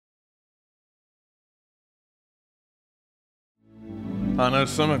I know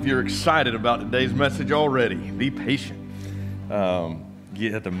some of you are excited about today's message already. Be patient. Is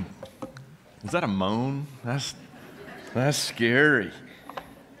that a moan? That's scary.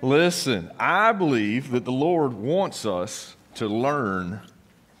 Listen, I believe that the Lord wants us to learn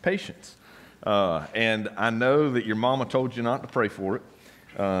patience. And I know that your mama told you not to pray for it.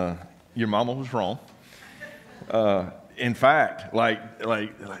 Your mama was wrong. In fact, like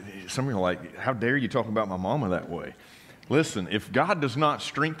some of you are like, how dare you talk about my mama that way? Listen, if God does not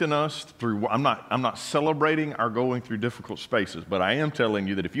strengthen us through, I'm not celebrating our going through difficult spaces, but I am telling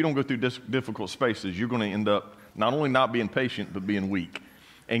you that if you don't go through difficult spaces, you're going to end up not only not being patient, but being weak.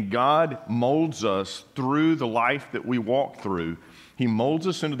 And God molds us through the life that we walk through. He molds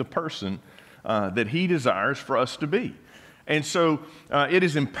us into the person that He desires for us to be. And so it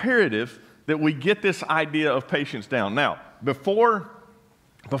is imperative that we get this idea of patience down. Now, before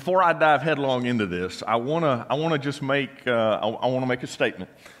I dive headlong into this, I want to just make a statement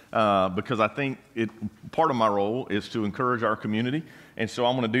because I think part of my role is to encourage our community, and so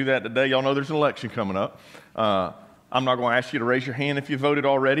I'm going to do that today. Y'all know there's an election coming up. I'm not going to ask you to raise your hand if you voted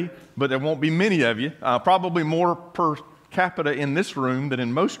already, but there won't be many of you. Probably more per capita in this room than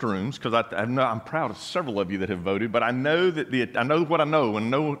in most rooms, because I'm proud of several of you that have voted. But I know that I know what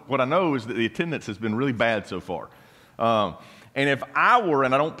I know is that the attendance has been really bad so far. And if I were,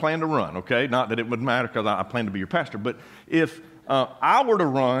 and I don't plan to run, okay, not that it would matter because I plan to be your pastor, but if I were to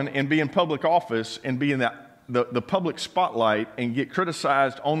run and be in public office and be in the public spotlight and get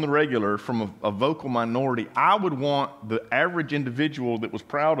criticized on the regular from a vocal minority, I would want the average individual that was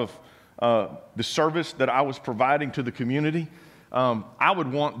proud of the service that I was providing to the community, I would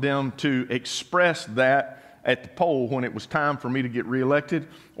want them to express that at the poll when it was time for me to get reelected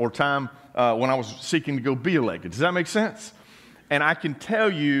or time when I was seeking to go be elected. Does that make sense? And I can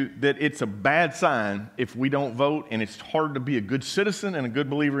tell you that it's a bad sign if we don't vote, and it's hard to be a good citizen and a good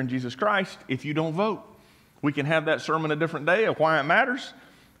believer in Jesus Christ if you don't vote. We can have that sermon a different day of why it matters.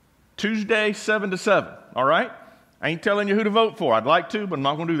 Tuesday, 7 to 7, all right? I ain't telling you who to vote for. I'd like to, but I'm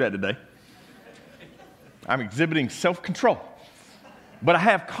not going to do that today. I'm exhibiting self-control. But I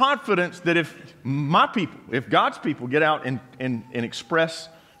have confidence that if God's people get out and express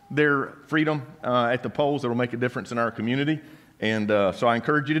their freedom at the polls, it'll make a difference in our community. And so I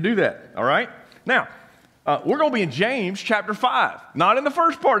encourage you to do that, all right? Now, we're going to be in James chapter 5. Not in the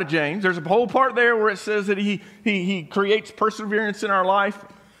first part of James. There's a whole part there where it says that he creates perseverance in our life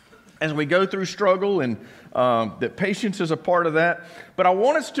as we go through struggle, and that patience is a part of that. But I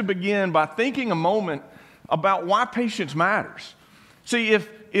want us to begin by thinking a moment about why patience matters. See,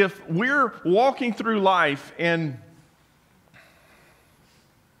 if we're walking through life and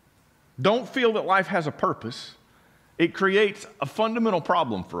don't feel that life has a purpose, it creates a fundamental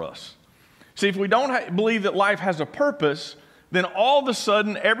problem for us. See, if we don't believe that life has a purpose, then all of a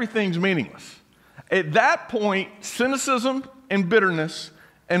sudden everything's meaningless. At that point, cynicism and bitterness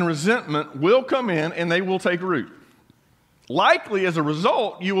and resentment will come in and they will take root. Likely, as a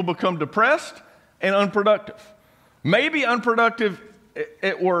result, you will become depressed and unproductive. Maybe unproductive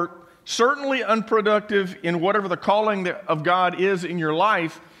at work, certainly unproductive in whatever the calling of God is in your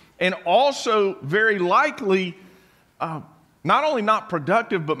life, and also very likely not only not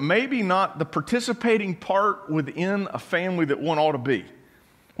productive, but maybe not the participating part within a family that one ought to be,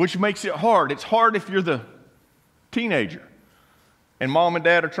 which makes it hard. It's hard if you're the teenager and mom and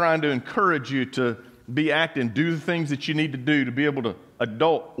dad are trying to encourage you to be acting, do the things that you need to do to be able to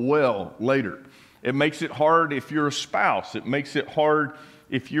adult well later. It makes it hard if you're a spouse. It makes it hard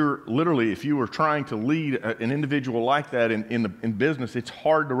if you were trying to lead an individual like that in business. It's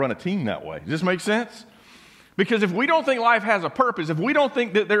hard to run a team that way. Does this make sense? Because if we don't think life has a purpose, if we don't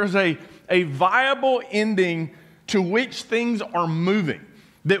think that there's a viable ending to which things are moving,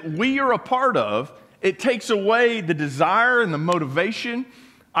 that we are a part of, it takes away the desire and the motivation,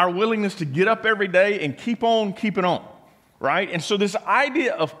 our willingness to get up every day and keep on keeping on, right? And so this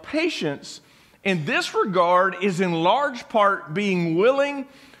idea of patience in this regard is in large part being willing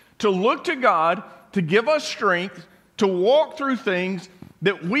to look to God to give us strength to walk through things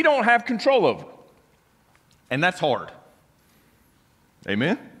that we don't have control over. And that's hard.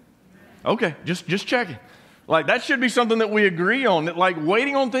 Amen? Okay, just checking. Like, that should be something that we agree on, that like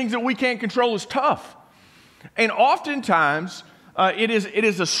waiting on things that we can't control is tough. And oftentimes, it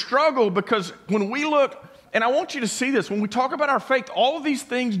is a struggle because when we look, and I want you to see this, when we talk about our faith, all of these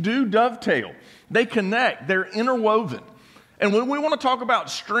things do dovetail. They connect. They're interwoven. And when we want to talk about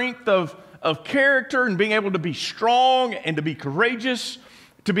strength of character and being able to be strong and to be courageous,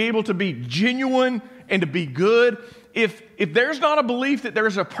 to be able to be genuine and to be good, if there's not a belief that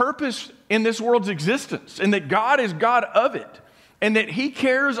there's a purpose in this world's existence and that God is God of it, and that he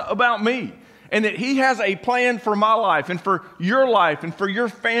cares about me, and that he has a plan for my life and for your life and for your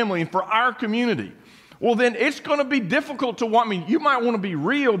family and for our community, well, then it's going to be difficult to want me. You might want to be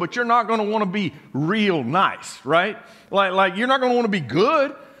real, but you're not going to want to be real nice, right? Like you're not going to want to be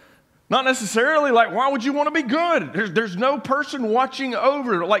good. Not necessarily. Like, why would you want to be good? There's no person watching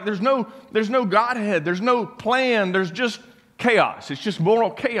over. Like, there's no Godhead. There's no plan. There's just chaos. It's just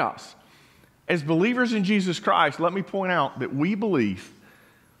moral chaos. As believers in Jesus Christ, let me point out that we believe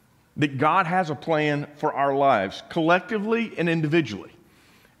that God has a plan for our lives, collectively and individually.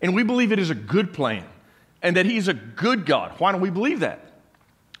 And we believe it is a good plan, and that he's a good God. Why do we believe that?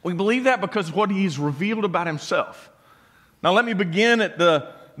 We believe that because of what he's revealed about himself. Now, let me begin at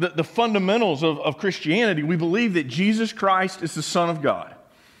the fundamentals of Christianity. We believe that Jesus Christ is the Son of God,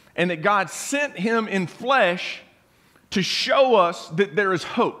 and that God sent him in flesh to show us that there is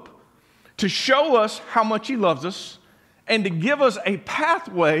hope, to show us how much he loves us, and to give us a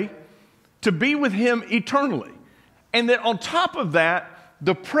pathway to be with him eternally. And that on top of that,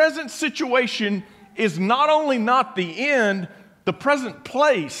 the present situation is not only not the end, the present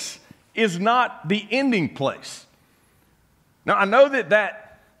place is not the ending place. Now, I know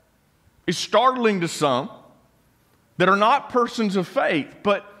that is startling to some that are not persons of faith,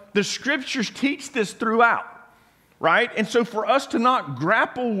 but the scriptures teach this throughout, right? And so for us to not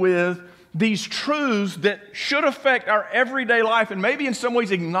grapple with these truths that should affect our everyday life and maybe in some ways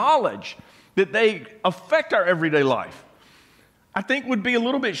acknowledge that they affect our everyday life, I think would be a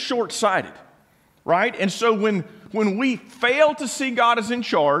little bit short-sighted, right? And so when we fail to see God as in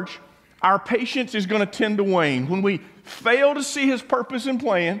charge, our patience is going to tend to wane. When we fail to see his purpose and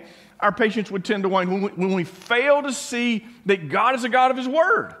plan, our patience would tend to wane. When we fail to see that God is a God of his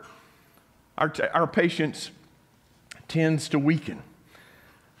word, our patience tends to weaken.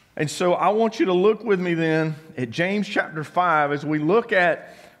 And so I want you to look with me then at James chapter 5 as we look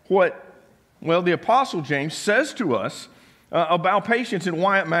at what, the Apostle James says to us about patience and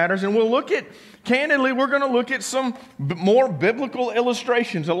why it matters. And we'll look at, candidly, we're going to look at some more biblical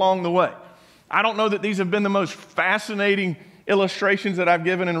illustrations along the way. I don't know that these have been the most fascinating illustrations that I've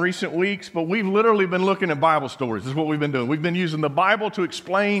given in recent weeks, but we've literally been looking at Bible stories. This is what we've been doing. We've been using the Bible to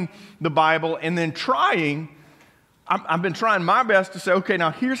explain the Bible, and then I've been trying my best to say, okay,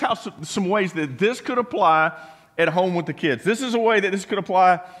 now here's how some ways that this could apply at home with the kids. This is a way that this could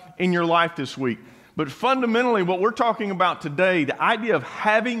apply in your life this week. But fundamentally, what we're talking about today, the idea of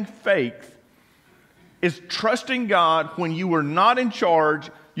having faith, is trusting God when you are not in charge,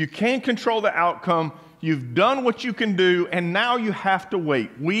 you can't control the outcome, you've done what you can do, and now you have to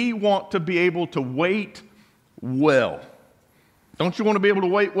wait. We want to be able to wait well. Don't you want to be able to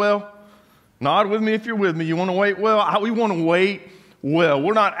wait well? Nod with me if you're with me. You want to wait well? We want to wait well.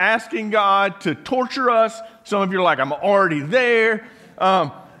 We're not asking God to torture us. Some of you are like, I'm already there.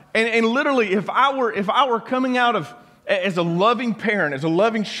 And literally, if I were coming out of, as a loving parent, as a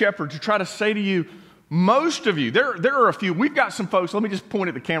loving shepherd, to try to say to you, most of you, there are a few, we've got some folks, let me just point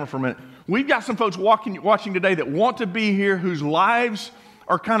at the camera for a minute. We've got some folks watching today that want to be here whose lives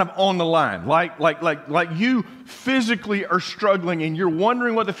are kind of on the line. Like you physically are struggling and you're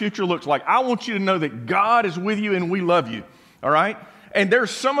wondering what the future looks like. I want you to know that God is with you and we love you, all right? And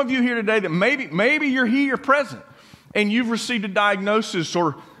there's some of you here today that maybe you're here present and you've received a diagnosis,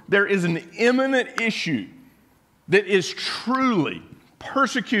 or there is an imminent issue that is truly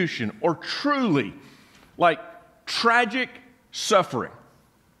persecution or truly like tragic suffering.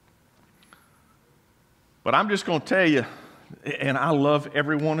 But I'm just going to tell you, and I love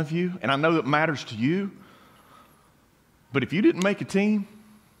every one of you, and I know that matters to you, but if you didn't make a team,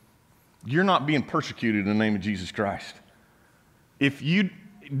 you're not being persecuted in the name of Jesus Christ. If you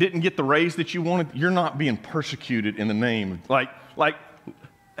didn't get the raise that you wanted, you're not being persecuted in the name.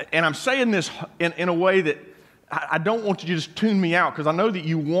 And I'm saying this in a way that I don't want you to just tune me out, because I know that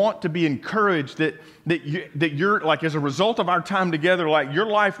you want to be encouraged that you're, like, as a result of our time together, like, your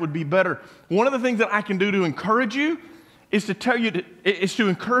life would be better. One of the things that I can do to encourage you is to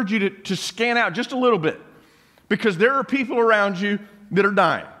encourage you to scan out just a little bit, because there are people around you that are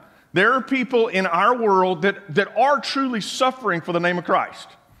dying. There are people in our world that are truly suffering for the name of Christ.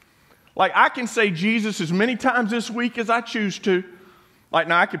 Like, I can say Jesus as many times this week as I choose to. Like,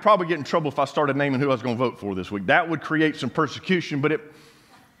 now, I could probably get in trouble if I started naming who I was going to vote for this week. That would create some persecution, but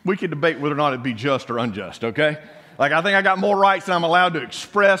we could debate whether or not it'd be just or unjust, okay? Like, I think I got more rights than I'm allowed to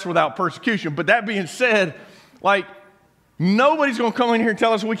express without persecution. But that being said, like, nobody's going to come in here and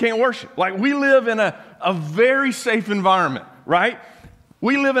tell us we can't worship. Like, we live in a very safe environment, right?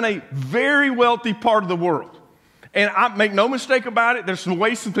 We live in a very wealthy part of the world. And I make no mistake about it, there's some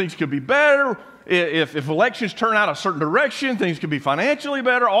ways some things could be better. If elections turn out a certain direction, things could be financially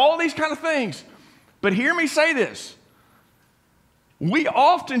better, all these kind of things. But hear me say this. We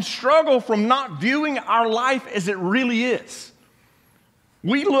often struggle from not viewing our life as it really is.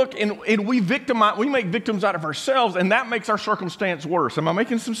 We look and we make victims out of ourselves, and that makes our circumstance worse. Am I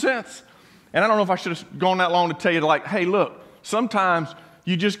making some sense? And I don't know if I should have gone that long to tell you, like, hey, look, sometimes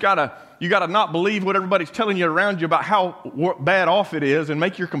you just gotta not believe what everybody's telling you around you about how bad off it is, and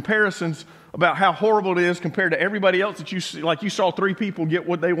make your comparisons about how horrible it is compared to everybody else that you see. Like you saw 3 people get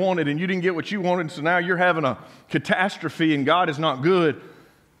what they wanted and you didn't get what you wanted, so now you're having a catastrophe and God is not good.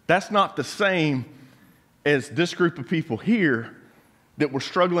 That's not the same as this group of people here that were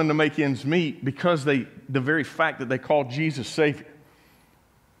struggling to make ends meet because the very fact that they called Jesus Savior.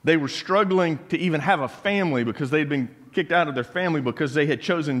 They were struggling to even have a family because they'd been kicked out of their family because they had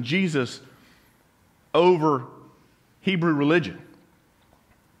chosen Jesus over Hebrew religion.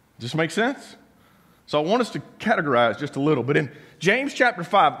 Does this make sense? So I want us to categorize just a little. But in James chapter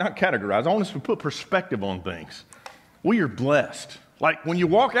 5, not categorize, I want us to put perspective on things. We are blessed. Like when you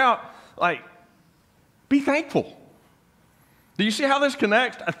walk out, like, be thankful. Do you see how this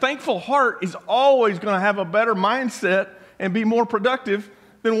connects? A thankful heart is always going to have a better mindset and be more productive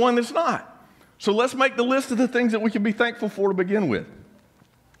than one that's not. So let's make the list of the things that we can be thankful for to begin with.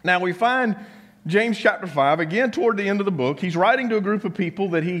 Now we find James chapter 5, again toward the end of the book. He's writing to a group of people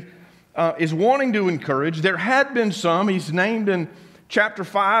that he is wanting to encourage. There had been some, he's named in chapter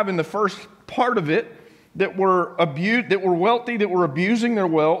 5 in the first part of it, that were wealthy, that were abusing their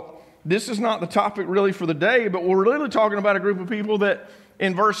wealth. This is not the topic really for the day, but we're really talking about a group of people that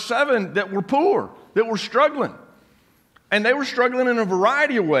in verse 7 that were poor, that were struggling. And they were struggling in a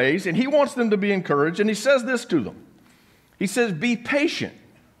variety of ways, and he wants them to be encouraged, and he says this to them. He says, be patient,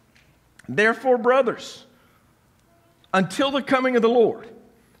 therefore, brothers, until the coming of the Lord.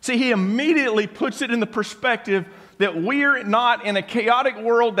 See, he immediately puts it in the perspective that we're not in a chaotic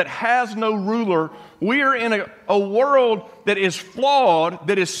world that has no ruler. We are in a world that is flawed,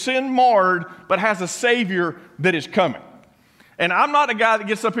 that is sin-marred, but has a Savior that is coming. And I'm not a guy that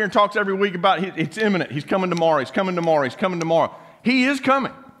gets up here and talks every week about it's imminent. He's coming tomorrow. He's coming tomorrow. He's coming tomorrow. He is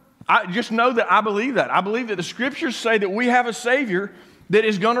coming. I just know that I believe that. I believe that the Scriptures say that we have a Savior that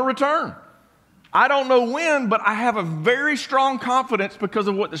is going to return. I don't know when, but I have a very strong confidence because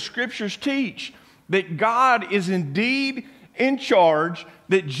of what the Scriptures teach, that God is indeed in charge,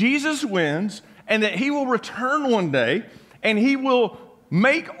 that Jesus wins, and that He will return one day, and He will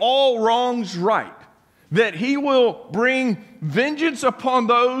make all wrongs right. That He will bring vengeance upon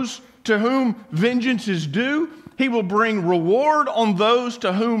those to whom vengeance is due. He will bring reward on those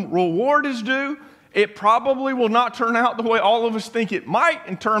to whom reward is due. It probably will not turn out the way all of us think it might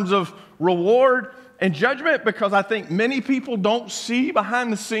in terms of reward and judgment, because I think many people don't see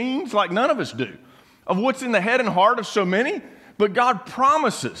behind the scenes, like none of us do, of what's in the head and heart of so many. But God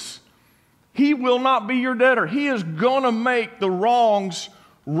promises He will not be your debtor. He is going to make the wrongs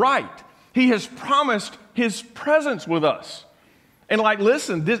right. He has promised His presence with us. And like,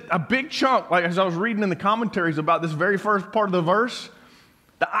 listen, a big chunk, like as I was reading in the commentaries about this very first part of the verse,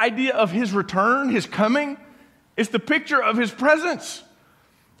 the idea of His return, His coming, is the picture of His presence.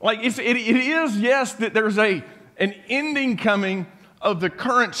 Like it is, yes, that there's an ending coming of the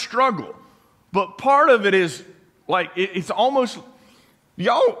current struggle. But part of it is like, it's almost,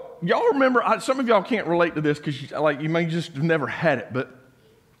 y'all remember, some of y'all can't relate to this because you may just have never had it,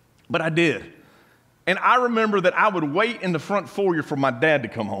 but I did. And I remember that I would wait in the front foyer for my dad to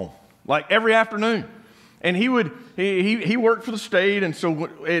come home, like every afternoon. And he worked for the state, and so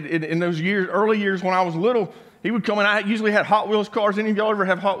in those years, early years when I was little, he would come in. I usually had Hot Wheels cars. Any of y'all ever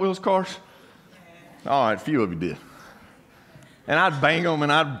have Hot Wheels cars? All right, a few of you did. And I'd bang them,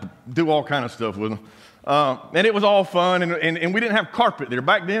 and I'd do all kind of stuff with them. And it was all fun, and we didn't have carpet there.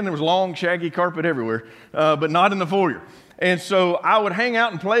 Back then, there was long, shaggy carpet everywhere, but not in the foyer. And so I would hang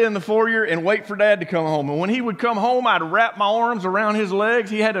out and play in the foyer and wait for Dad to come home. And when he would come home, I'd wrap my arms around his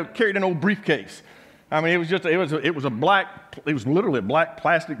legs. He had to carry an old briefcase. I mean, it was literally a black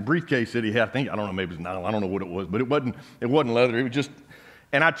plastic briefcase that he had. I don't know, maybe it was nylon. I don't know what it was, but it wasn't leather. It was just,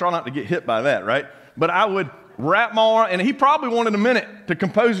 and I try not to get hit by that, right? But I would wrap my arm, and he probably wanted a minute to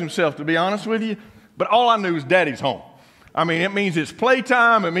compose himself, to be honest with you. But all I knew was Daddy's home. I mean, it means it's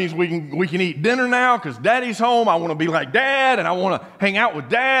playtime. It means we can eat dinner now because Daddy's home. I want to be like Dad, and I want to hang out with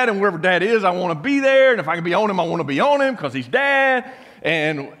Dad, and wherever Dad is, I want to be there. And if I can be on him, I want to be on him because he's Dad.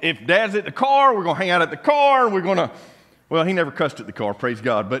 And if Dad's at the car, we're going to hang out at the car, and we're going to, well, he never cussed at the car, praise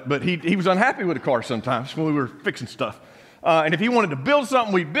God. But he was unhappy with the car sometimes when we were fixing stuff. And if he wanted to build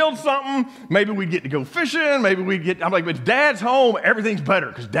something, we'd build something. Maybe we'd get to go fishing. Maybe we'd get, I'm like, but Dad's home, everything's better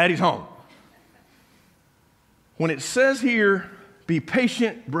because Daddy's home. When it says here, be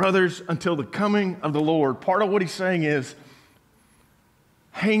patient, brothers, until the coming of the Lord, part of what he's saying is,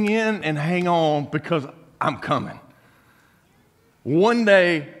 hang in and hang on because I'm coming. One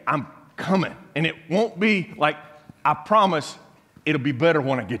day, I'm coming. And it won't be like, I promise, it'll be better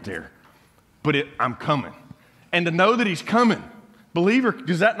when I get there. But I'm coming. And to know that he's coming, believer,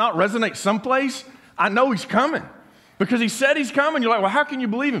 does that not resonate someplace? I know he's coming because he said he's coming. You're like, well, how can you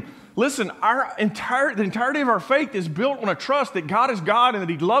believe him? Listen, the entirety of our faith is built on a trust that God is God and that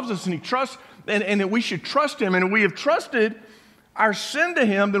he loves us and he trusts, and that we should trust him. And if we have trusted our sin to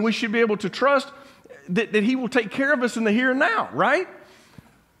him, then we should be able to trust that he will take care of us in the here and now, right?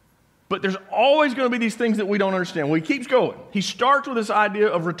 But there's always going to be these things that we don't understand. Well, he keeps going. He starts with this idea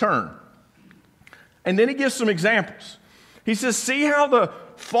of return. And then he gives some examples. He says, see how the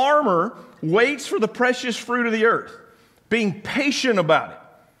farmer waits for the precious fruit of the earth, being patient about it.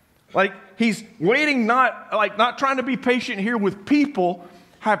 Like he's waiting, not trying to be patient here with people.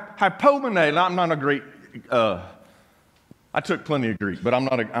 Hypomene. I'm not a great, I took plenty of Greek, but I'm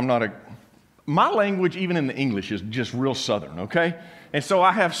not a, my language, even in the English, is just real Southern, okay? And so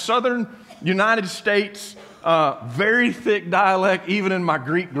I have Southern United States, very thick dialect, even in my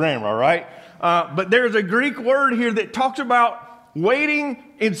Greek grammar, right? But there's a Greek word here that talks about waiting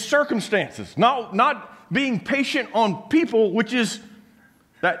in circumstances, not being patient on people, which is,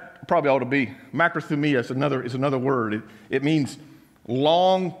 that probably ought to be, macrothumia is another word. It means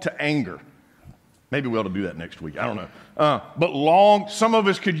long to anger. Maybe we ought to do that next week. I don't know. But long, some of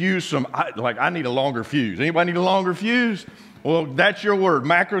us could use some, I need a longer fuse. Anybody need a longer fuse? Well, that's your word,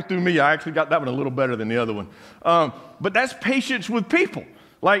 macrothumia. I actually got that one a little better than the other one. But that's patience with people.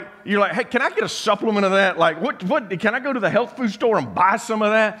 Like, you're like, hey, can I get a supplement of that? Like, what, can I go to the health food store and buy some of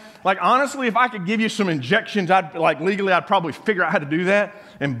that? Like, honestly, if I could give you some injections, legally, I'd probably figure out how to do that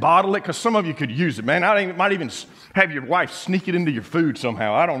and bottle it, because some of you could use it, man. I might even have your wife sneak it into your food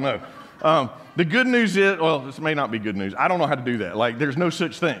somehow. I don't know. The good news is, well, this may not be good news. I don't know how to do that. Like, there's no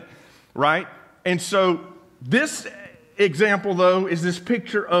such thing, right? And so this example, though, is this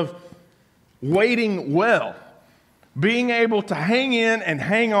picture of waiting well. Being able to hang in and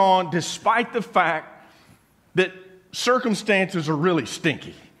hang on despite the fact that circumstances are really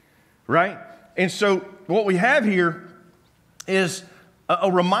stinky, right? And so what we have here is a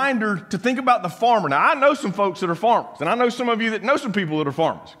reminder to think about the farmer. Now, I know some folks that are farmers, and I know some of you that know some people that are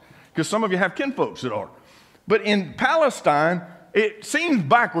farmers, because some of you have kinfolks that are. But in Palestine, it seems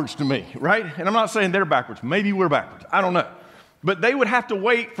backwards to me, right? And I'm not saying they're backwards. Maybe we're backwards. I don't know. But they would have to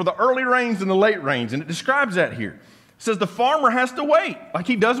wait for the early rains and the late rains, and it describes that here. It says the farmer has to wait, like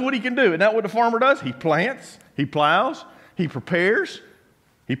he does what he can do. Isn't that what the farmer does? He plants, he plows, he prepares,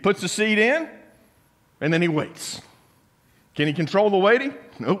 he puts the seed in, and then he waits. Can he control the waiting?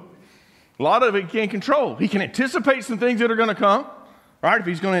 Nope. A lot of it he can't control. He can anticipate some things that are going to come, right? If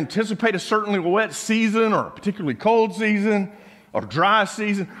he's going to anticipate a certainly wet season or a particularly cold season or dry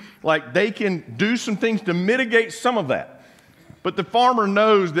season, like they can do some things to mitigate some of that. But the farmer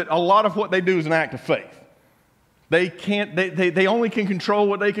knows that a lot of what they do is an act of faith. They only can control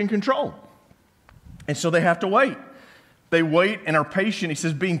what they can control. And so they have to wait. They wait and are patient. He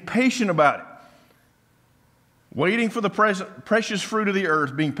says, being patient about it. Waiting for the precious fruit of the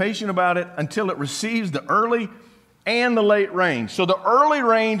earth, being patient about it until it receives the early and the late rains. So the early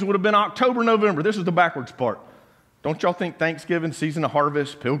rains would have been October, November. This is the backwards part. Don't y'all think Thanksgiving, season of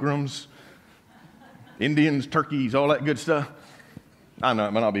harvest, pilgrims, Indians, turkeys, all that good stuff? I know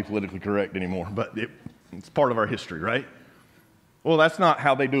it might not be politically correct anymore, but it's part of our history, right? Well, that's not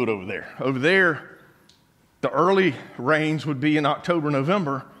how they do it over there. Over there, the early rains would be in October,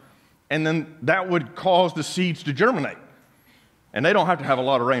 November, and then that would cause the seeds to germinate. And they don't have to have a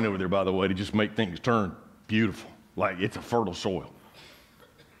lot of rain over there, by the way, to just make things turn beautiful. Like it's a fertile soil.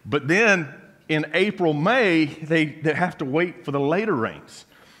 But then in April, May, they have to wait for the later rains.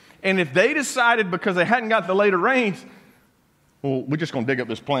 And if they decided because they hadn't got the later rains, well, we're just going to dig up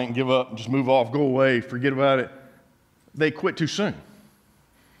this plant and give up, just move off, go away, forget about it, they quit too soon.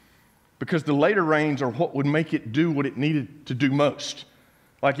 Because the later rains are what would make it do what it needed to do most.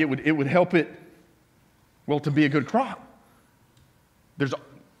 Like it would help it, well, to be a good crop. There's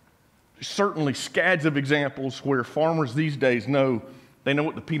certainly scads of examples where farmers these days know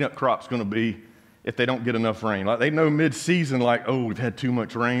what the peanut crop's going to be if they don't get enough rain. Like they know mid-season, like, oh, we've had too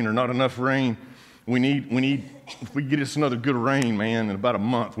much rain or not enough rain. We need, if we get us another good rain, man, in about a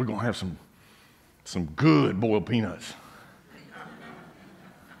month, we're going to have some good boiled peanuts.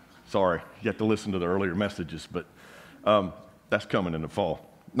 Sorry, you have to listen to the earlier messages, but That's coming in the fall.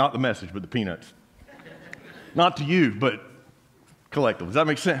 Not the message, but the peanuts. Not to you, but collective. Does that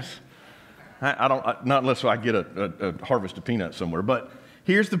make sense? Not unless I get a harvest of peanuts somewhere. But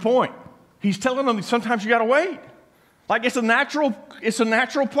here's the point. He's telling them that sometimes you got to wait. Like it's a natural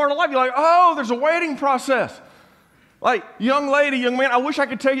part of life. You're like, oh, there's a waiting process. Like, young lady, young man, I wish I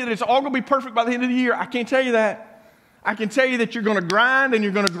could tell you that it's all going to be perfect by the end of the year. I can't tell you that. I can tell you that you're going to grind and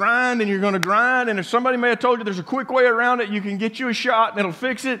you're going to grind and you're going to grind. And if somebody may have told you there's a quick way around it, you can get you a shot and it'll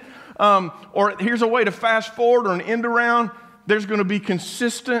fix it. Or here's a way to fast forward or an end around. There's going to be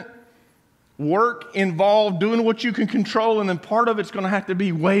consistent work involved, doing what you can control. And then part of it's going to have to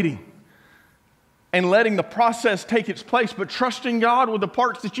be waiting and letting the process take its place, but trusting God with the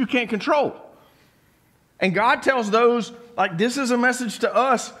parts that you can't control. And God tells those, like this is a message to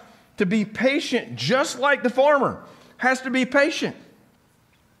us, to be patient, just like the farmer has to be patient.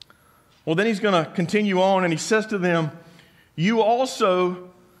 Well, then he's going to continue on, and he says to them, you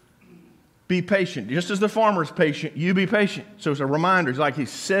also be patient. Just as the farmer is patient, you be patient. So it's a reminder. It's like he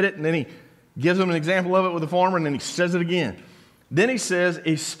said it, and then he gives them an example of it with the farmer, and then he says it again. Then he says,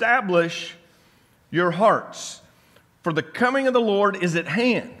 establish your hearts, for the coming of the Lord is at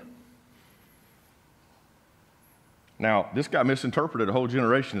hand. Now, this got misinterpreted a whole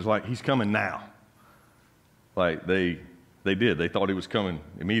generation as like, he's coming now. Like they did. They thought he was coming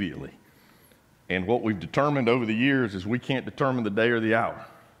immediately. And what we've determined over the years is we can't determine the day or the hour.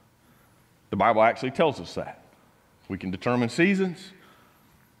 The Bible actually tells us that. We can determine seasons.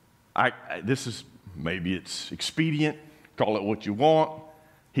 Maybe it's expedient. Call it what you want.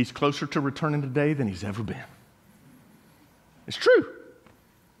 He's closer to returning today than he's ever been. It's true.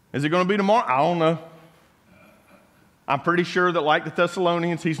 Is it going to be tomorrow? I don't know. I'm pretty sure that like the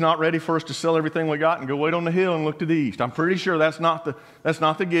Thessalonians, he's not ready for us to sell everything we got and go wait on the hill and look to the east. I'm pretty sure that's not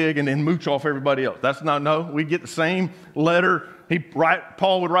the gig and then mooch off everybody else. We get the same letter.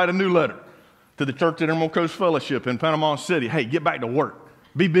 Paul would write a new letter to the church at Emerald Coast Fellowship in Panama City. Hey, get back to work.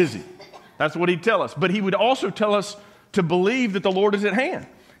 Be busy. That's what he'd tell us. But he would also tell us to believe that the Lord is at hand.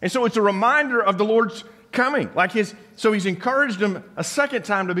 And so it's a reminder of the Lord's coming. So he's encouraged them a second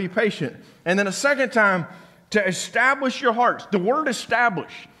time to be patient. And then a second time to establish your hearts. The word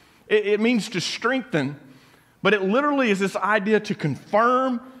establish, it means to strengthen, but it literally is this idea to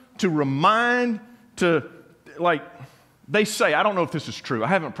confirm, to remind, they say, I don't know if this is true. I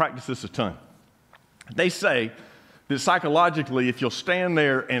haven't practiced this a ton. They say that psychologically, if you'll stand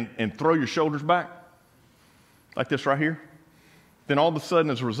there and throw your shoulders back, like this right here, then all of a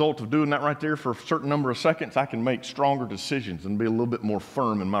sudden, as a result of doing that right there for a certain number of seconds, I can make stronger decisions and be a little bit more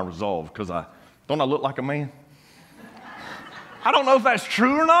firm in my resolve because don't I look like a man? I don't know if that's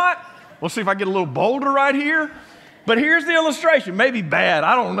true or not. We'll see if I get a little bolder right here. But here's the illustration. Maybe bad.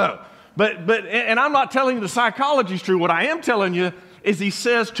 I don't know. And I'm not telling you the psychology is true. What I am telling you is he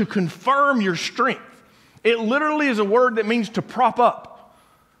says to confirm your strength. It literally is a word that means to prop up.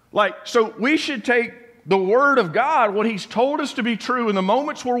 So we should take the word of God, what he's told us to be true. In the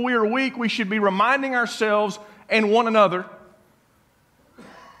moments where we are weak, we should be reminding ourselves and one another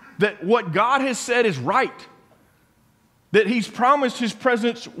that what God has said is right. That he's promised his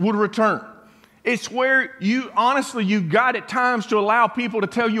presence would return. It's where you got at times to allow people to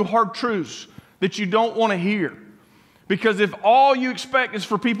tell you hard truths that you don't want to hear. Because if all you expect is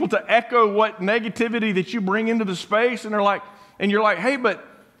for people to echo what negativity that you bring into the space, and you're like, hey, but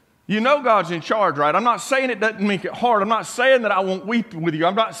you know God's in charge, right? I'm not saying it doesn't make it hard. I'm not saying that I won't weep with you.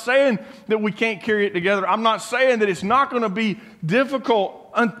 I'm not saying that we can't carry it together. I'm not saying that it's not going to be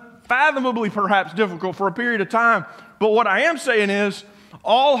difficult, unfathomably perhaps difficult for a period of time. But what I am saying is,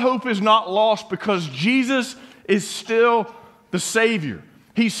 all hope is not lost because Jesus is still the Savior.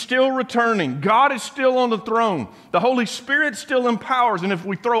 He's still returning. God is still on the throne. The Holy Spirit still empowers. And if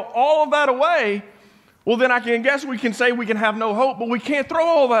we throw all of that away, well, then we can say we can have no hope, but we can't throw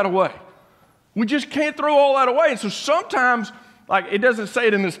all that away. We just can't throw all that away. And so sometimes, it doesn't say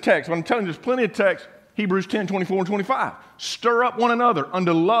it in this text, but I'm telling you, there's plenty of text, Hebrews 10, 24 and 25. Stir up one another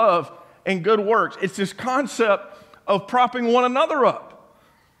unto love and good works. It's this concept of propping one another up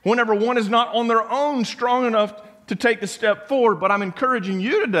whenever one is not on their own strong enough to take the step forward. But I'm encouraging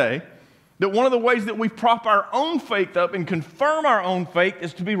you today that one of the ways that we prop our own faith up and confirm our own faith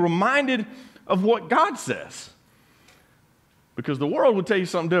is to be reminded of what God says. Because the world would tell you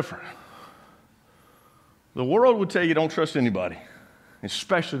something different. The world would tell you don't trust anybody,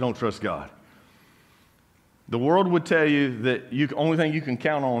 especially don't trust God. The world would tell you that the only thing you can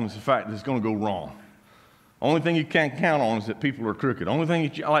count on is the fact that it's going to go wrong. Only thing you can't count on is that people are crooked. Only thing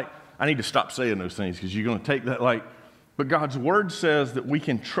I need to stop saying those things because you're going to take that but God's word says that we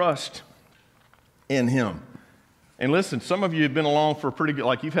can trust in him. And listen, some of you have been along for a pretty good,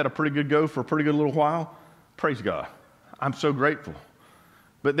 like you've had a pretty good go for a pretty good little while. Praise God. I'm so grateful.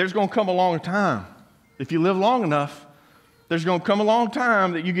 But there's going to come along a time, if you live long enough, there's going to come a long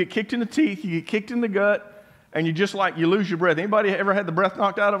time that you get kicked in the teeth, you get kicked in the gut, and you just like, you lose your breath. Anybody ever had the breath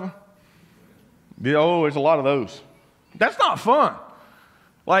knocked out of them? Oh, there's a lot of those. That's not fun.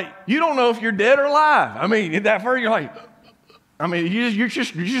 Like, you don't know if you're dead or alive. I mean, at that first, you're like, I mean, you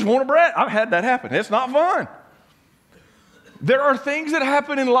just want a breath. I've had that happen. It's not fun. There are things that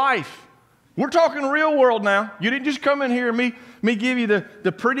happen in life. We're talking real world now. You didn't just come in here and me give you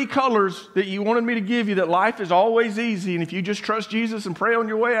the pretty colors that you wanted me to give you, that life is always easy, and if you just trust Jesus and pray on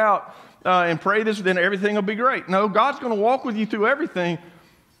your way out and pray this, then everything will be great. No, God's going to walk with you through everything,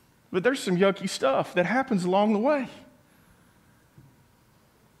 but there's some yucky stuff that happens along the way.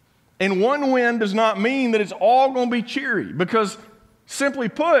 And one win does not mean that it's all going to be cheery, because simply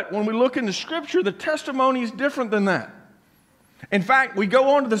put, when we look into Scripture, the testimony is different than that. In fact, we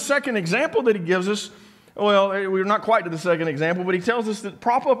go on to the second example that he gives us. Well, we're not quite to the second example, but he tells us that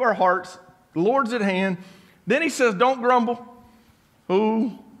prop up our hearts, the Lord's at hand. Then he says, don't grumble.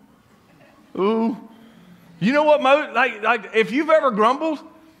 Ooh. You know what, like if you've ever grumbled,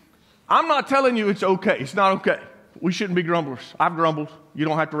 I'm not telling you it's okay. It's not okay. We shouldn't be grumblers. I've grumbled. You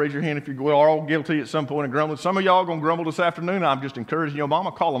don't have to raise your hand if you're all guilty at some point of grumbling. Some of y'all are going to grumble this afternoon. I'm just encouraging your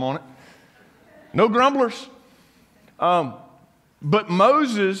mama, call them on it. No grumblers. But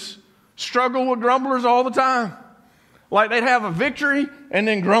Moses struggled with grumblers all the time. Like they'd have a victory and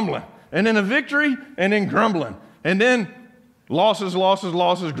then grumbling. And then a victory and then grumbling. And then losses,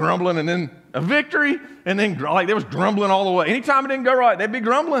 grumbling. And then a victory and then like there was grumbling all the way. Anytime it didn't go right, they'd be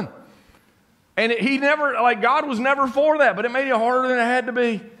grumbling. And he never, like God was never for that, but it made it harder than it had to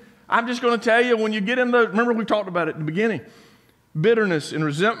be. I'm just going to tell you, when you get in remember we talked about it at the beginning, bitterness and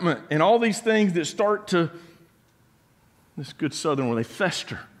resentment and all these things that start to, this good southern where they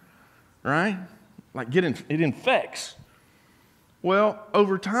fester, right? Like it infects. Well,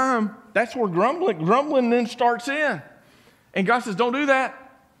 over time, that's where grumbling then starts in. And God says, don't do that.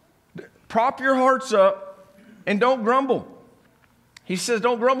 Prop your hearts up and don't grumble. He says,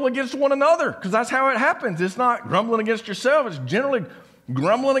 don't grumble against one another, because that's how it happens. It's not grumbling against yourself. It's generally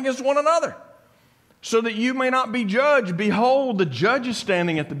grumbling against one another, so that you may not be judged. Behold, the judge is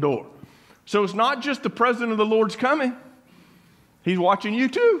standing at the door. So it's not just the presence of the Lord's coming. He's watching you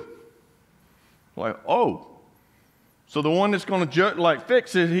too. Like, oh, so the one that's going to judge, like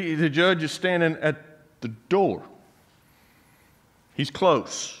fix it, the judge is standing at the door. He's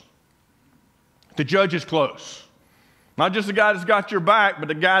close. The judge is close. Not just the guy that's got your back, but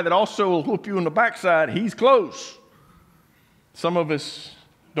the guy that also will whoop you in the backside. He's close. Some of us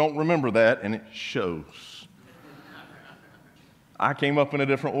don't remember that, and it shows. I came up in a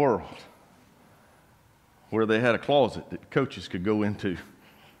different world where they had a closet that coaches could go into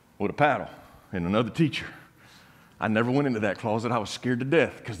with a paddle and another teacher. I never went into that closet. I was scared to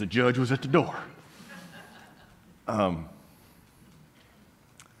death because the judge was at the door.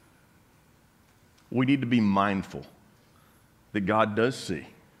 We need to be mindful that God does see.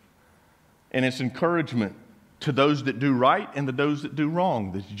 And it's encouragement to those that do right and to those that do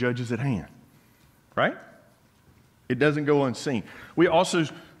wrong, that the judge is at hand. Right? It doesn't go unseen. We also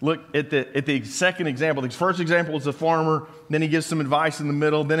look at the second example. The first example is the farmer. Then he gives some advice in the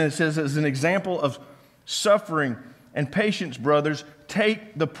middle. Then it says, as an example of suffering and patience, brothers,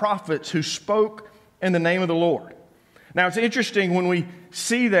 take the prophets who spoke in the name of the Lord. Now, it's interesting when we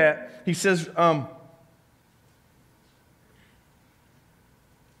see that. He says,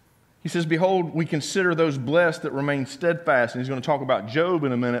 behold, we consider those blessed that remain steadfast. And he's going to talk about Job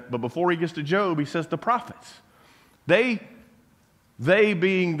in a minute. But before he gets to Job, he says the prophets. They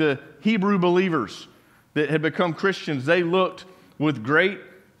being the Hebrew believers that had become Christians, they looked with great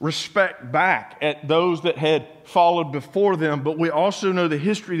respect back at those that had followed before them. But we also know the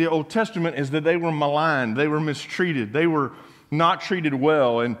history of the Old Testament is that they were maligned. They were mistreated. They were not treated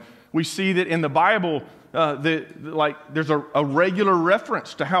well. And we see that in the Bible, there's a regular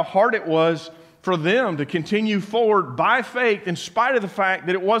reference to how hard it was for them to continue forward by faith in spite of the fact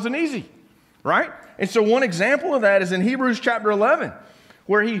that it wasn't easy, right? And so one example of that is in Hebrews chapter 11,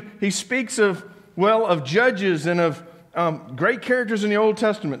 where he speaks of judges and of great characters in the Old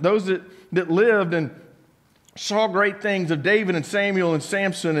Testament, those that lived and saw great things, of David and Samuel and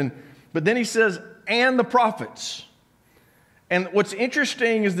Samson. But then he says, and the prophets. And what's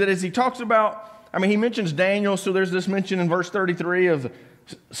interesting is that as he talks about, he mentions Daniel, so there's this mention in verse 33 of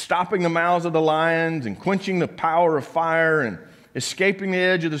stopping the mouths of the lions and quenching the power of fire and escaping the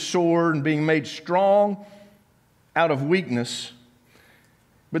edge of the sword and being made strong out of weakness.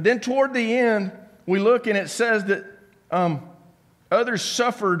 But then toward the end, we look and it says that others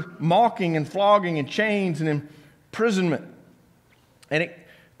suffered mocking and flogging and chains and imprisonment. And it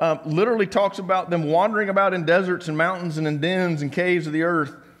literally talks about them wandering about in deserts and mountains and in dens and caves of the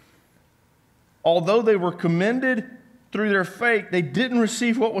earth. Although they were commended through their faith, they didn't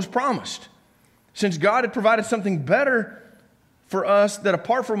receive what was promised. Since God had provided something better for us, that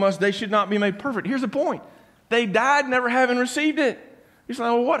apart from us, they should not be made perfect. Here's the point. They died never having received it. He's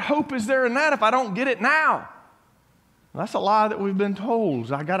like, well, what hope is there in that if I don't get it now? Well, that's a lie that we've been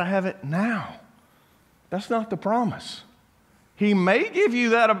told. I got to have it now. That's not the promise. He may give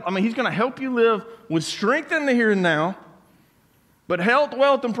you that. He's going to help you live with strength in the here and now. But health,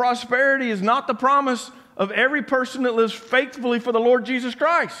 wealth, and prosperity is not the promise of every person that lives faithfully for the Lord Jesus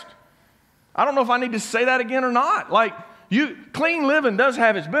Christ. I don't know if I need to say that again or not. Clean living does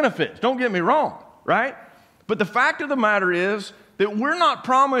have its benefits. Don't get me wrong, right? But the fact of the matter is that we're not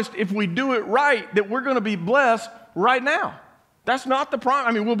promised if we do it right that we're going to be blessed right now. That's not the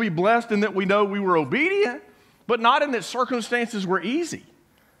promise. We'll be blessed in that we know we were obedient, but not in that circumstances were easy.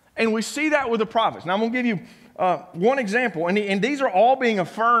 And we see that with the prophets. Now, I'm going to give you one example, and these are all being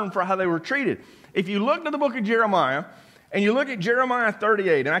affirmed for how they were treated. If you look to the book of Jeremiah, and you look at Jeremiah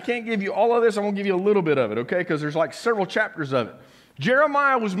 38, and I can't give you all of this, I'm going to give you a little bit of it, okay? Because there's like several chapters of it.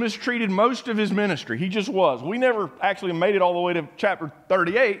 Jeremiah was mistreated most of his ministry. He just was. We never actually made it all the way to chapter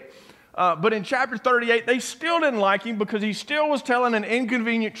 38. But in chapter 38, they still didn't like him because he still was telling an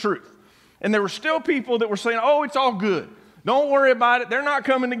inconvenient truth. And there were still people that were saying, oh, it's all good. Don't worry about it. They're not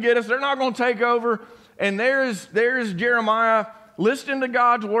coming to get us. They're not going to take over. And there's Jeremiah listening to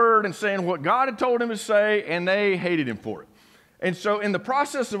God's word and saying what God had told him to say, and they hated him for it. And so in the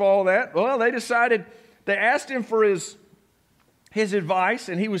process of all that, well, they asked him for his advice,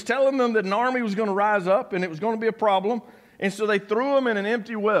 and he was telling them that an army was going to rise up and it was going to be a problem. And so they threw him in an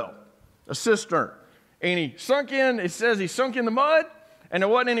empty well, a cistern. And he sunk in, it says he sunk in the mud, and there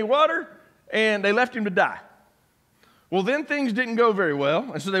wasn't any water, and they left him to die. Well, then things didn't go very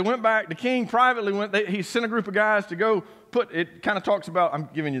well, and so they went back. The king privately he sent a group of guys to go it kind of talks about, I'm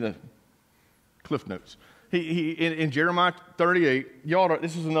giving you the Cliff Notes. In Jeremiah 38,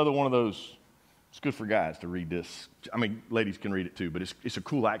 this is another one of those, it's good for guys to read this. Ladies can read it too, but it's a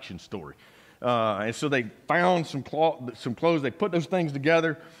cool action story. And so they found some clothes, they put those things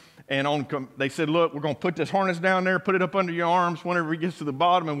together, and they said, look, we're going to put this harness down there, put it up under your arms whenever it gets to the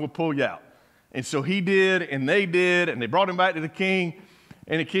bottom, and we'll pull you out. And so he did, and they brought him back to the king,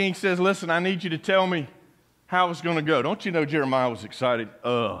 and the king says, listen, I need you to tell me how it's going to go. Don't you know Jeremiah was excited?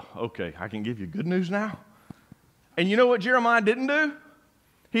 Okay, I can give you good news now. And you know what Jeremiah didn't do?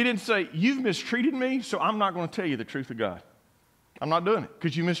 He didn't say, you've mistreated me, so I'm not going to tell you the truth of God. I'm not doing it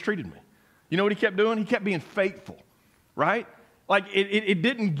because you mistreated me. You know what he kept doing? He kept being faithful, right? It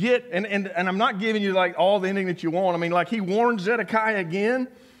didn't get, and I'm not giving you all the ending that you want. He warned Zedekiah again,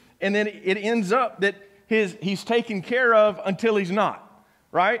 and then it ends up that he's taken care of until he's not.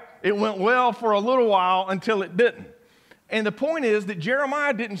 Right? It went well for a little while until it didn't. And the point is that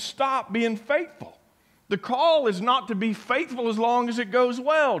Jeremiah didn't stop being faithful. The call is not to be faithful as long as it goes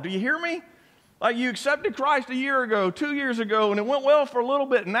well. Do you hear me? You accepted Christ a year ago, 2 years ago, and it went well for a little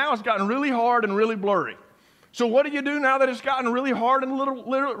bit, and now it's gotten really hard and really blurry. So what do you do now that it's gotten really hard and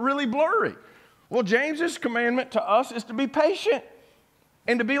really blurry? Well, James's commandment to us is to be patient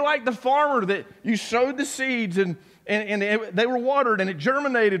and to be like the farmer that you sowed the seeds and they were watered and it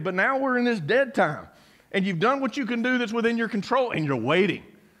germinated, but now we're in this dead time. And you've done what you can do that's within your control, and you're waiting.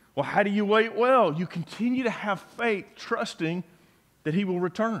 Well, how do you wait? Well, you continue to have faith, trusting that he will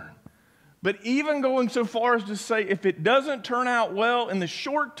return. But even going so far as to say, if it doesn't turn out well in the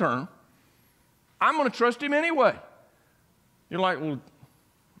short term, I'm going to trust him anyway. You're like, well,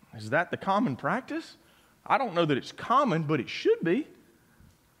 is that the common practice? I don't know that it's common, but it should be.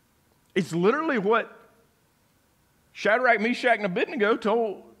 It's literally what Shadrach, Meshach, and Abednego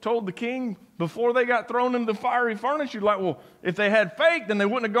told the king before they got thrown into the fiery furnace. You're like, well, if they had faith, then they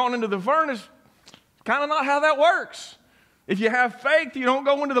wouldn't have gone into the furnace. Kind of not how that works. If you have faith, you don't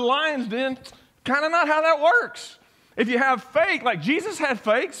go into the lion's den. Kind of not how that works. If you have faith, like Jesus had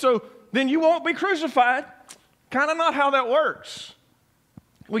faith, so then you won't be crucified. Kind of not how that works.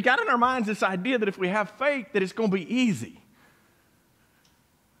 We got in our minds this idea that if we have faith, that it's going to be easy.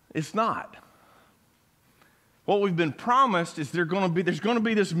 It's not. What we've been promised is there's going to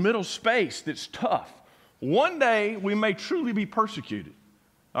be this middle space that's tough. One day we may truly be persecuted,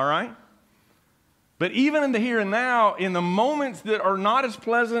 all right? But even in the here and now, in the moments that are not as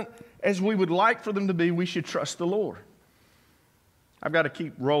pleasant as we would like for them to be, we should trust the Lord. I've got to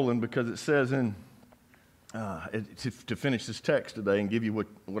keep rolling because it says in to finish this text today and give you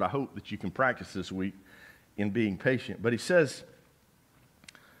what I hope that you can practice this week in being patient. But he says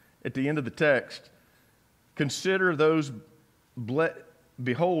at the end of the text,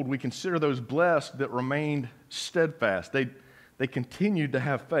 behold, we consider those blessed that remained steadfast. They continued to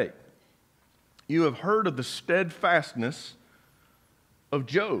have faith. You have heard of the steadfastness of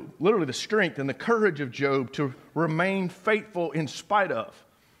Job, literally the strength and the courage of Job to remain faithful in spite of.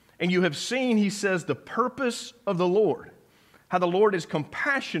 And you have seen, he says, the purpose of the Lord, how the Lord is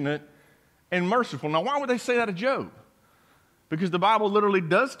compassionate and merciful. Now, why would they say that of Job? Because the Bible literally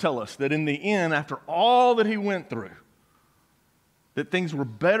does tell us that in the end, after all that he went through, that things were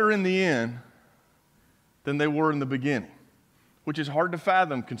better in the end than they were in the beginning, which is hard to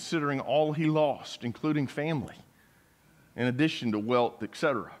fathom considering all he lost, including family, in addition to wealth,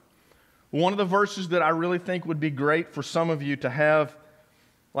 etc. One of the verses that I really think would be great for some of you to have,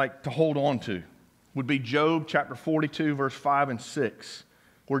 to hold on to, would be Job chapter 42, verse 5 and 6,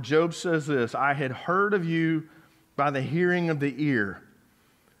 where Job says this, I had heard of you by the hearing of the ear,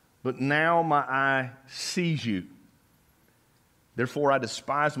 but now my eye sees you. Therefore I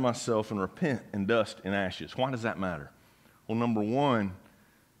despise myself and repent in dust and ashes. Why does that matter? Well, number one,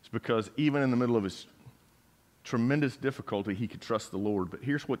 it's because even in the middle of his tremendous difficulty, he could trust the Lord. But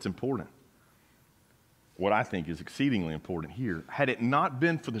here's what's important. What I think is exceedingly important here. Had it not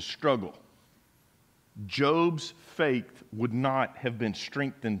been for the struggle, Job's faith would not have been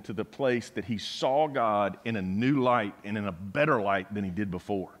strengthened to the place that he saw God in a new light and in a better light than he did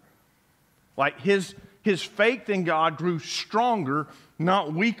before. His faith in God grew stronger,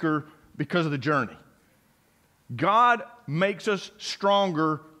 not weaker, because of the journey. God makes us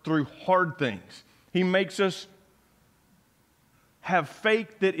stronger through hard things. He makes us have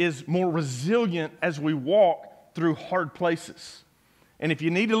faith that is more resilient as we walk through hard places. And if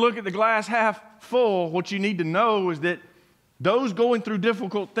you need to look at the glass half full, what you need to know is that those going through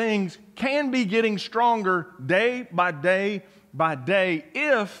difficult things can be getting stronger day by day by day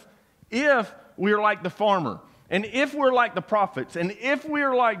if we are like the farmer, and if we're like the prophets, and if we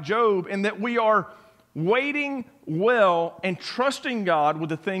are like Job, and that we are waiting well and trusting God with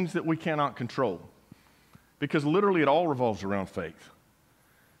the things that we cannot control. Because literally it all revolves around faith.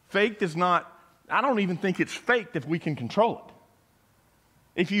 Faith is not, I don't even think it's faith if we can control it.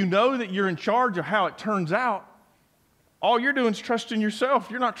 If you know that you're in charge of how it turns out, all you're doing is trusting yourself.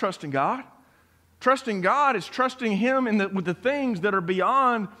 You're not trusting God. Trusting God is trusting Him with the things that are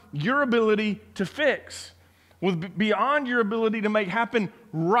beyond your ability to fix, beyond your ability to make happen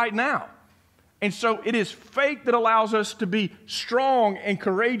right now. And so it is faith that allows us to be strong and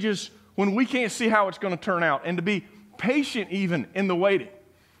courageous when we can't see how it's going to turn out, and to be patient even in the waiting.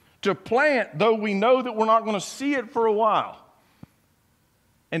 To plant, though we know that we're not going to see it for a while,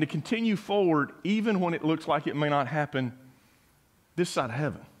 and to continue forward even when it looks like it may not happen this side of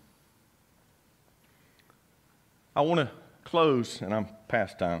heaven. I want to close, and I'm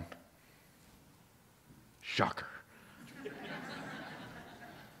past time. Shocker.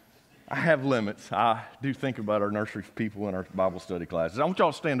 I have limits. I do think about our nursery people in our Bible study classes. I want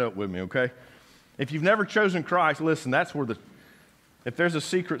y'all to stand up with me, okay? If you've never chosen Christ, listen, that's where if there's a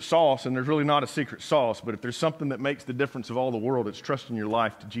secret sauce, and there's really not a secret sauce, but if there's something that makes the difference of all the world, it's trusting your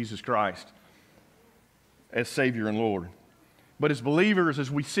life to Jesus Christ as Savior and Lord. But as believers,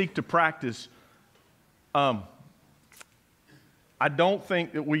 as we seek to practice, I don't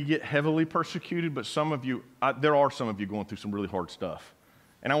think that we get heavily persecuted, but there are some of you going through some really hard stuff.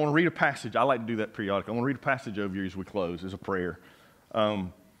 And I want to read a passage. I like to do that periodically. I want to read a passage over you as we close as a prayer.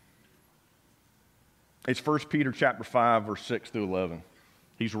 It's 1 Peter chapter 5, verse 6 through 11.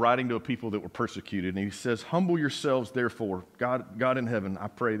 He's writing to a people that were persecuted, and he says, humble yourselves, therefore, God in heaven, I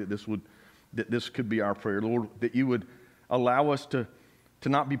pray that this could be our prayer. Lord, that you would allow us to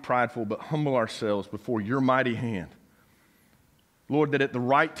not be prideful, but humble ourselves before your mighty hand. Lord, that at the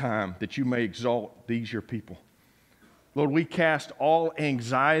right time that you may exalt these your people. Lord, we cast all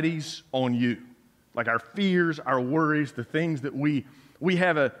anxieties on you, like our fears, our worries, the things that we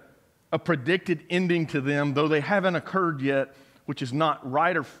have a predicted ending to them, though they haven't occurred yet, which is not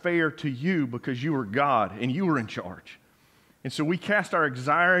right or fair to you because you are God and you are in charge. And so we cast our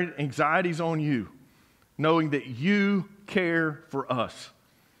anxieties on you, knowing that you care for us.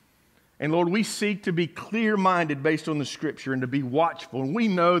 And Lord, we seek to be clear-minded based on the Scripture and to be watchful. And we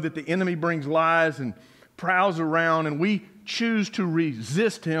know that the enemy brings lies and prowls around, and we choose to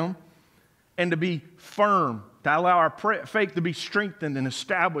resist him and to be firm, to allow our faith to be strengthened and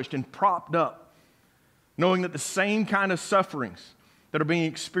established and propped up, knowing that the same kind of sufferings that are being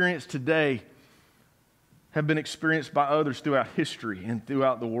experienced today have been experienced by others throughout history and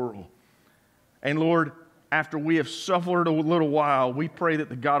throughout the world. And Lord, after we have suffered a little while, we pray that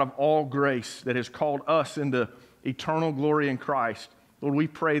the God of all grace that has called us into eternal glory in Christ, Lord, we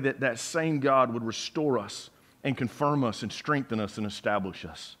pray that that same God would restore us and confirm us and strengthen us and establish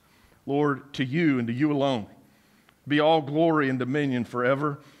us. Lord, to you and to you alone be all glory and dominion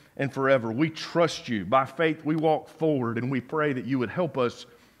forever and forever. We trust you. By faith, we walk forward, and we pray that you would help us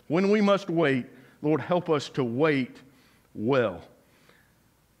when we must wait. Lord, help us to wait well.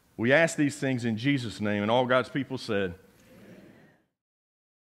 We ask these things in Jesus' name, and all God's people said,